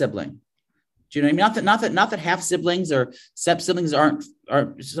a real sibling. Do you know what I mean? Not that half siblings or step siblings are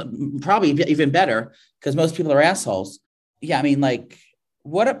probably even better because most people are assholes. Yeah. I mean, like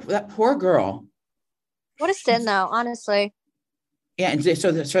that poor girl. What a sin though, honestly. Yeah. And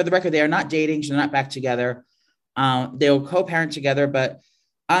so the record, they are not dating. They're not back together. They will co-parent together, but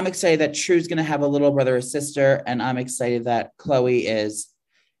I'm excited that True's going to have a little brother or sister. And I'm excited that Khloe is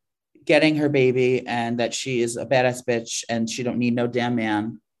getting her baby and that she is a badass bitch and she don't need no damn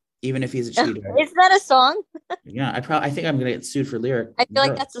man, even if he's a cheater. Is that a song? Yeah. I think I'm going to get sued for lyric. I feel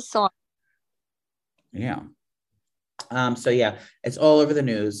like that's a song. Yeah. So yeah, it's all over the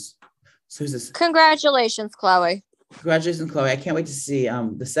news. So who's this? Congratulations, Khloe. Congratulations, Khloe. I can't wait to see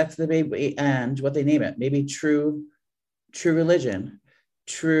the sex of the baby and what they name it. Maybe True Religion.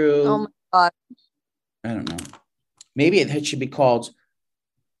 True. Oh my God. I don't know. Maybe it should be called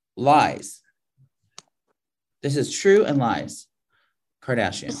Lies. This is True and Lies.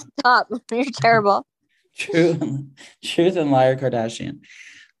 Kardashian. Stop. You're terrible. Truth and Liar Kardashian.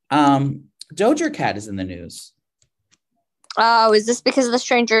 Doja Cat is in the news. Oh, is this because of the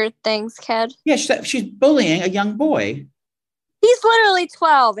Stranger Things kid? Yeah, she's bullying a young boy. He's literally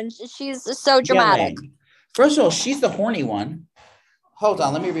 12 and she's so dramatic. Yelling. First of all, she's the horny one. Hold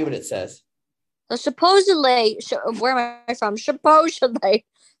on, let me read what it says. So supposedly, where am I from? Supposedly,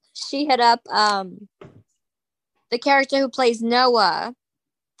 she hit up the character who plays Noah.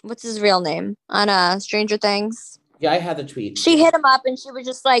 What's his real name on Stranger Things? Yeah, I had the tweet. She hit him up and she was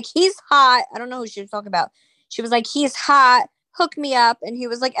just like, he's hot. I don't know who she was talking about. She was like, he's hot. Hook me up. And he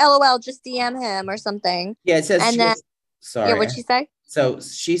was like, LOL, just DM him or something. Yeah, it says. And then, sorry. Yeah, what'd she say? So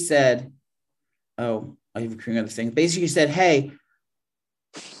she said, oh, I have a other thing. Basically, she said, hey,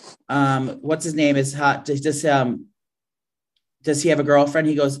 what's his name is hot. Does he have a girlfriend?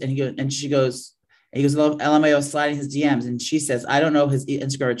 He goes, LMAO sliding his DMs. And she says, I don't know his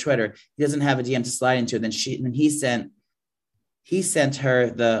Instagram or Twitter. He doesn't have a DM to slide into. Then he sent her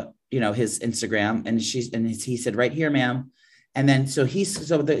the, his Instagram and he said, right here, ma'am. And then, so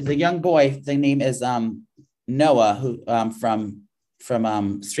the young boy, the name is, Noah, who, from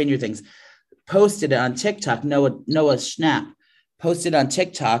Stranger Things, posted it on TikTok. Noah Schnapp posted on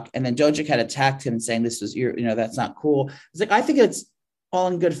TikTok, and then Doja Cat attacked him saying this was that's not cool. It's like, I think it's all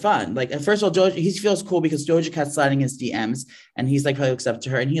in good fun. Like, first of all, he feels cool because Doja Cat's sliding his DMs, and he's like probably looks up to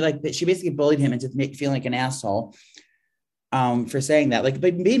her, and she basically bullied him into feeling like an asshole for saying that. Like,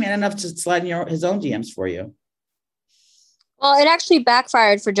 but be man enough to slide in his own DMs for you. Well, it actually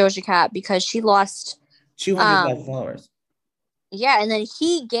backfired for Doja Cat because she lost 200,000 followers. Yeah, and then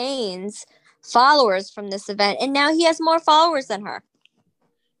he gains followers from this event, and now he has more followers than her.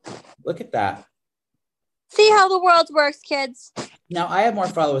 Look at that. See how the world works, kids. Now I have more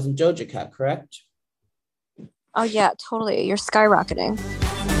followers than Doja Cat, correct? Oh yeah, totally. You're skyrocketing.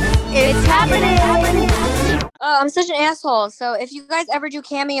 It's happening. Oh, I'm such an asshole. So if you guys ever do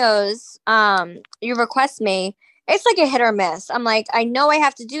cameos, you request me. It's like a hit or miss. I'm like, I know I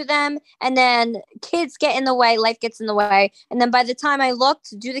have to do them, and then kids get in the way, life gets in the way, and then by the time I look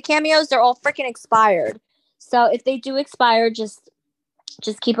to do the cameos, they're all freaking expired. So if they do expire, just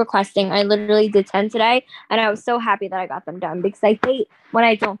keep requesting. I literally did 10 today, and I was so happy that I got them done because I hate when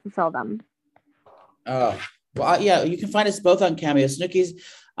I don't fulfill them. Oh, well, yeah, you can find us both on Cameo. Snooki's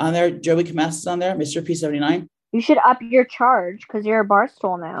on there. Joey Kamas is on there. Mr. P79. You should up your charge because you're a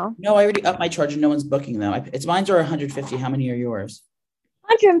Barstool now. No, I already upped my charge and no one's booking them. Mine's are 150. How many are yours?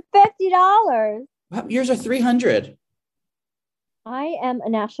 $150. Yours are 300. I am a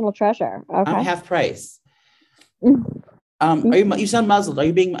national treasure. Okay. I'm half price. You sound muzzled. Are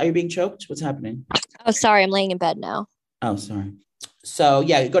you being choked? What's happening? Oh, sorry. I'm laying in bed now. Oh, sorry. So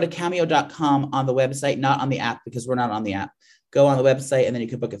yeah, go to cameo.com on the website, not on the app because we're not on the app. Go on the website and then you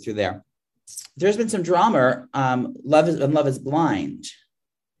can book it through there. There's been some drama. Love is Blind.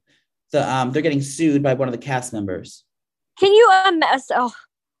 They're getting sued by one of the cast members. Can you Oh,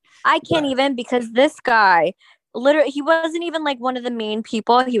 I can't even, because this guy literally, he wasn't even like one of the main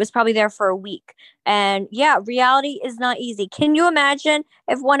people. He was probably there for a week. And yeah, reality is not easy. Can you imagine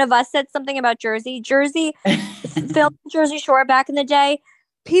if one of us said something about Jersey filmed Jersey Shore back in the day?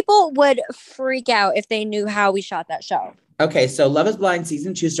 People would freak out if they knew how we shot that show. Okay, so Love is Blind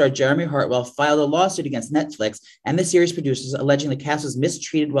Season 2 star Jeremy Hartwell filed a lawsuit against Netflix and the series producers alleging the cast was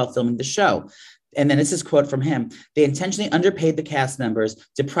mistreated while filming the show. And then this is a quote from him. They intentionally underpaid the cast members,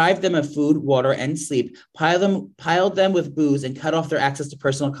 deprived them of food, water, and sleep, piled them with booze, and cut off their access to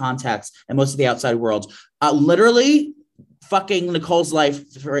personal contacts and most of the outside world. Literally fucking Nicole's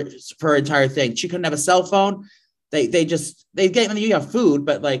life for her entire thing. She couldn't have a cell phone. They get, you have food,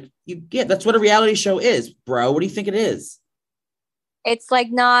 but like that's what a reality show is, bro. What do you think it is? It's like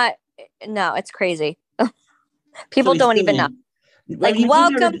it's crazy. People don't even know. Like,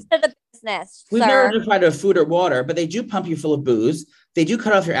 welcome to the business. We've never deprived of food or water, but they do pump you full of booze. They do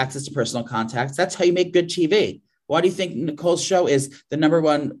cut off your access to personal contacts. That's how you make good TV. Why do you think Nicole's show is the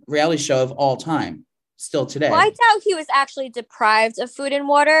 #1 reality show of all time still today? Well, I doubt he was actually deprived of food and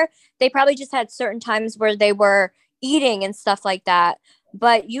water. They probably just had certain times where they were eating and stuff like that.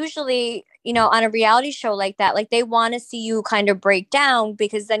 But usually, on a reality show like that, like they want to see you kind of break down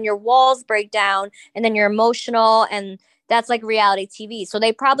because then your walls break down and then you're emotional, and that's like reality TV. So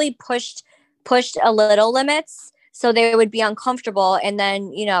they probably pushed a little limits so they would be uncomfortable, and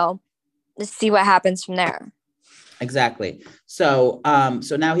then, see what happens from there. Exactly. So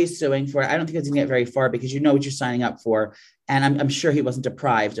now he's suing for it. I don't think it's going to get very far because you know what you're signing up for. And I'm sure he wasn't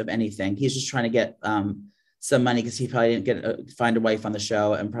deprived of anything. He's just trying to get some money because he probably didn't find a wife on the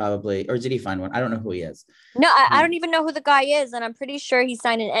show, and probably, or did he find one? I don't know who he is. No, I don't even know who the guy is. And I'm pretty sure he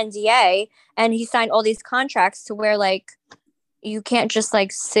signed an NDA and he signed all these contracts to where like you can't just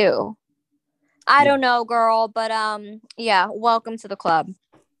like sue. I don't know, girl, but yeah, welcome to the club.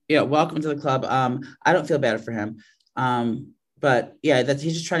 Yeah, welcome to the club. I don't feel bad for him. But yeah,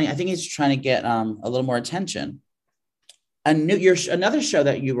 he's just trying to get a little more attention. Another show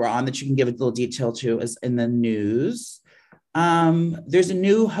that you were on that you can give a little detail to is in the news. There's a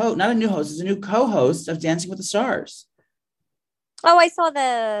new host, not a new host, there's a new co-host of Dancing with the Stars. Oh, I saw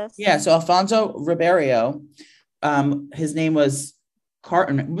this. Yeah, so Alfonso Ribeiro, his name was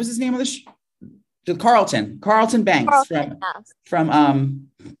Carlton. What was his name of the show? Carlton Banks from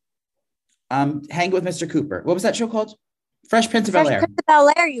Hang with Mr. Cooper. What was that show called? Fresh Prince of Bel-Air. Prince of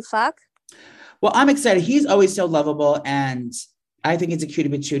Bel-Air, you fuck. Well, I'm excited. He's always so lovable, and I think it's a cutie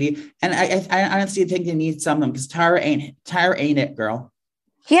patootie. And I honestly think they need some of them because Tyra ain't it, girl.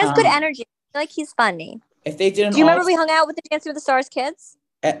 He has good energy. I feel like he's funny. If they didn't, do you remember we hung out with the Dancing with the Stars kids?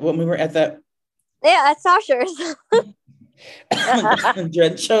 When we were at the at Sasha's.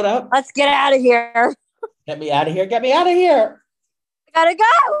 Dred showed up. Let's get out of here. Get me out of here. Get me out of here. I gotta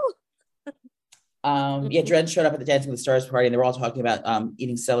go. Yeah, Dred showed up at the Dancing with the Stars party, and they were all talking about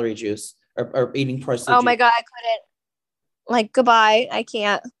eating celery juice or eating parsley. Oh my God, I couldn't. Like, goodbye. I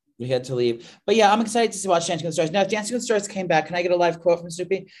can't. We had to leave. But yeah, I'm excited to watch Dancing with the Stars. Now, if Dancing with the Stars came back, can I get a live quote from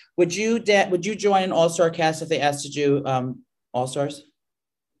Snoopy? Would you join an all-star cast if they asked you to do all-stars?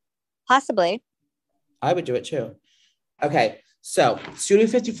 Possibly. I would do it too. Okay. So Studio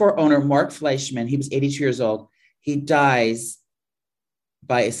 54 owner Mark Fleischman, he was 82 years old. He dies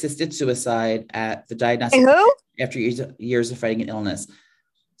by assisted suicide at the diagnostic after years of fighting an illness.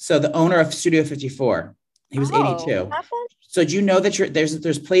 So the owner of Studio 54, he was 82. So do you know that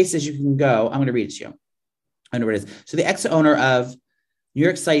there's places you can go? I'm going to read it to you. I know where it is. So the ex-owner of New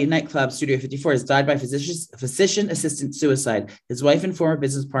York City nightclub Studio 54 has died by physician-assisted suicide. His wife and former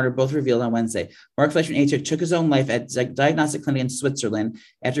business partner both revealed on Wednesday. Mark Fleischman, 82, took his own life at a diagnostic clinic in Switzerland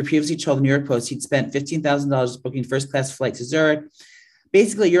after previously told the New York Post he'd spent $15,000 booking first-class flights to Zurich.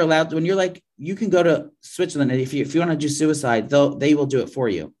 Basically, you're allowed, when you're like, you can go to Switzerland, and if you want to do suicide, they will do it for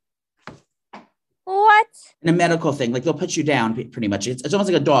you. What? In a medical thing, like they'll put you down pretty much. It's almost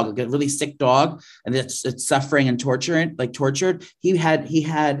like a dog, like a really sick dog, and it's suffering and tortured. He had,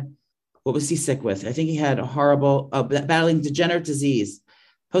 what was he sick with? I think he had a horrible, battling degenerative disease.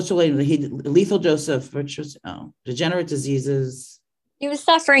 Post-related, lethal dose of, degenerative diseases. He was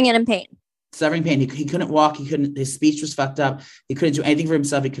suffering and in pain. Suffering pain. He couldn't walk. His speech was fucked up. He couldn't do anything for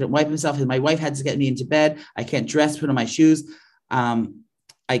himself. He couldn't wipe himself. My wife had to get me into bed. I can't dress, put on my shoes.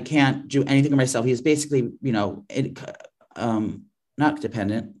 I can't do anything for myself. He is basically, not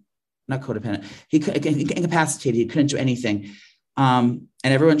dependent, not codependent. He incapacitated. He couldn't do anything. And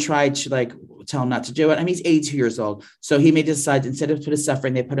everyone tried to tell him not to do it. I mean, he's 82 years old. So he may decide, instead of put his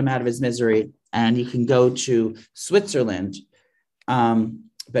suffering, they put him out of his misery and he can go to Switzerland.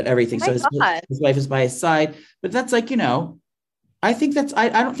 But everything. So his wife is by his side, but that's I think I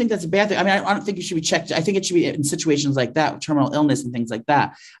don't think that's a bad thing. I mean, I don't think you should be checked. I think it should be in situations like that, with terminal illness and things like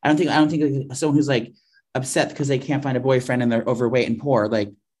that. I don't think someone who's upset because they can't find a boyfriend and they're overweight and poor,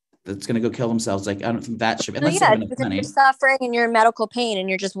 that's going to go kill themselves. I don't think that should be. Unless you're suffering and you're in medical pain and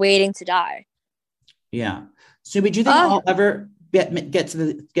you're just waiting to die. Yeah. So, do you think I'll ever get to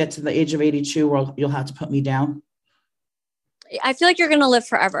the age of 82 where you'll have to put me down? I feel like you're going to live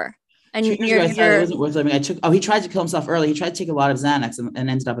forever. And it wasn't worth living. He tried to kill himself early. He tried to take a lot of Xanax and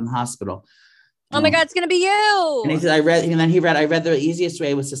ended up in the hospital. Oh my God, it's going to be you. And he said, I read the easiest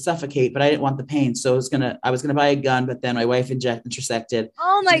way was to suffocate, but I didn't want the pain. So I was going to buy a gun, but then my wife intersected.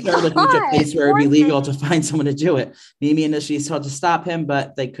 Oh my God. Looking to a place where it would be legal to find someone to do it. Mimi initially told to stop him,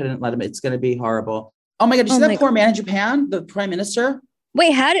 but they couldn't let him. It's going to be horrible. Oh my God. Did you see that poor man in Japan, the prime minister?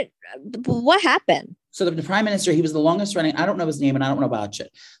 Wait, what happened? So the prime minister, he was the longest running, I don't know his name and I don't know about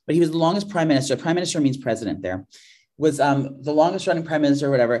it, but he was the longest prime minister. Prime minister means president there. Was the longest running prime minister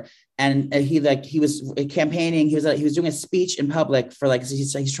or whatever. And he was campaigning. He was doing a speech in public for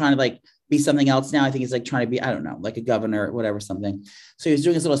he's trying to be something else now. I think he's trying to be, I don't know, like a governor or whatever, something. So he was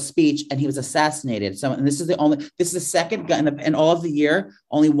doing his little speech and he was assassinated. So, and this is the second gun in all of the year.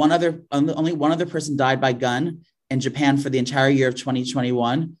 Only one other person died by gun in Japan for the entire year of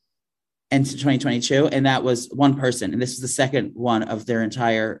 2021. And 2022, and that was one person, and this is the second one of their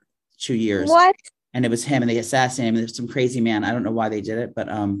entire 2 years. What? And it was him, and they assassinated him. There's some crazy man. I don't know why they did it, but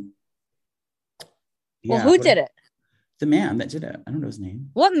well, who did it? The man that did it. I don't know his name.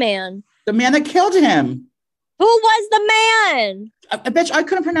 What man? The man that killed him. Who was the man? I bet you I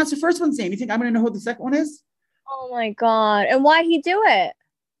couldn't pronounce the first one's name. You think I'm going to know who the second one is? Oh my God! And why'd he do it?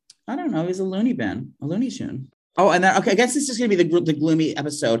 I don't know. He's a Looney Tune. Oh, and then I guess this is going to be the gloomy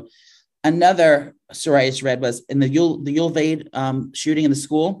episode. Another story I just read was in the Yulvade shooting in the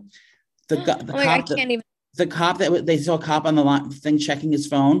school. The cop that they saw a cop on the thing checking his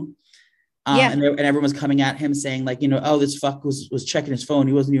phone. And everyone was coming at him saying this fuck was checking his phone.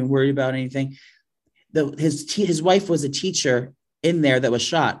 He wasn't even worried about anything. His wife was a teacher in there that was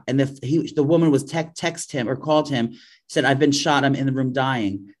shot. And the woman was text him or called him, said, I've been shot. I'm in the room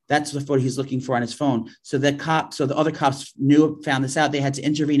dying. That's the photo he's looking for on his phone. So the other cops found this out. They had to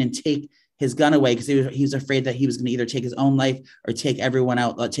intervene and take his gun away because he was afraid that he was going to either take his own life or take everyone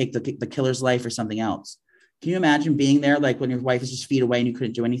out, take the killer's life or something else. Can you imagine being there, when your wife is just feet away and you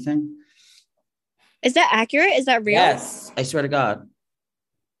couldn't do anything? Is that accurate? Is that real? Yes, I swear to God.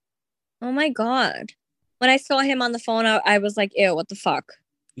 Oh my God. When I saw him on the phone, I was like, ew, what the fuck?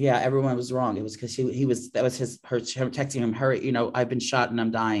 Yeah, everyone was wrong. It was because her texting him, I've been shot and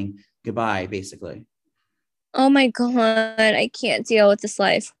I'm dying. Goodbye, basically. Oh my God, I can't deal with this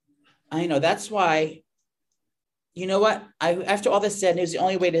life. I know. That's why, you know what? After all this sad news, the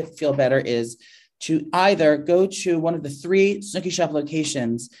only way to feel better is to either go to one of the 3 Snooki Shop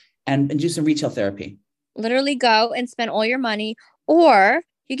locations and do some retail therapy. Literally go and spend all your money, or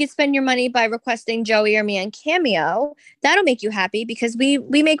you can spend your money by requesting Joey or me on Cameo. That'll make you happy because we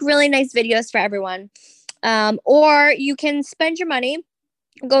make really nice videos for everyone. Or you can spend your money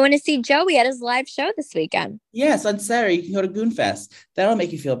going to see Joey at his live show this weekend. Yes, on Saturday you can go to Goonfest. That'll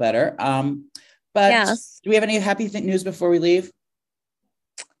make you feel better. But yes. Do we have any happy news before we leave?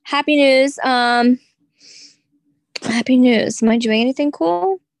 Happy news. Happy news. Am I doing anything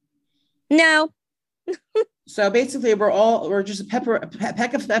cool? No. So basically, we're just a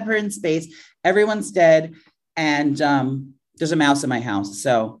peck of pepper in space. Everyone's dead, and there's a mouse in my house.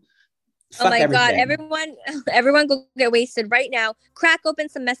 So, oh my everything. God! Everyone, go get wasted right now. Crack open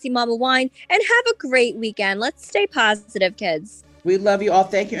some Messy Mama wine and have a great weekend. Let's stay positive, kids. We love you all.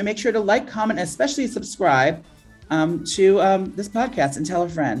 Thank you, and make sure to like, comment, and especially subscribe to this podcast and tell a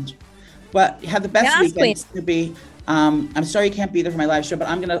friend. But have the best weekend, Snoopy. I'm sorry you can't be there for my live show, but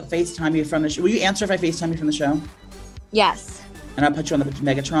I'm going to FaceTime you from the show. Will you answer if I FaceTime you from the show? Yes. And I'll put you on the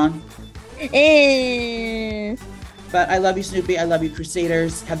Megatron? But I love you, Snoopy. I love you,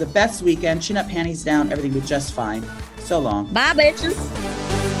 Crusaders. Have the best weekend. Chin up, panties down. Everything will be just fine. So long. Bye, bitches.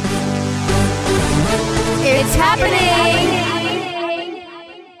 It's happening.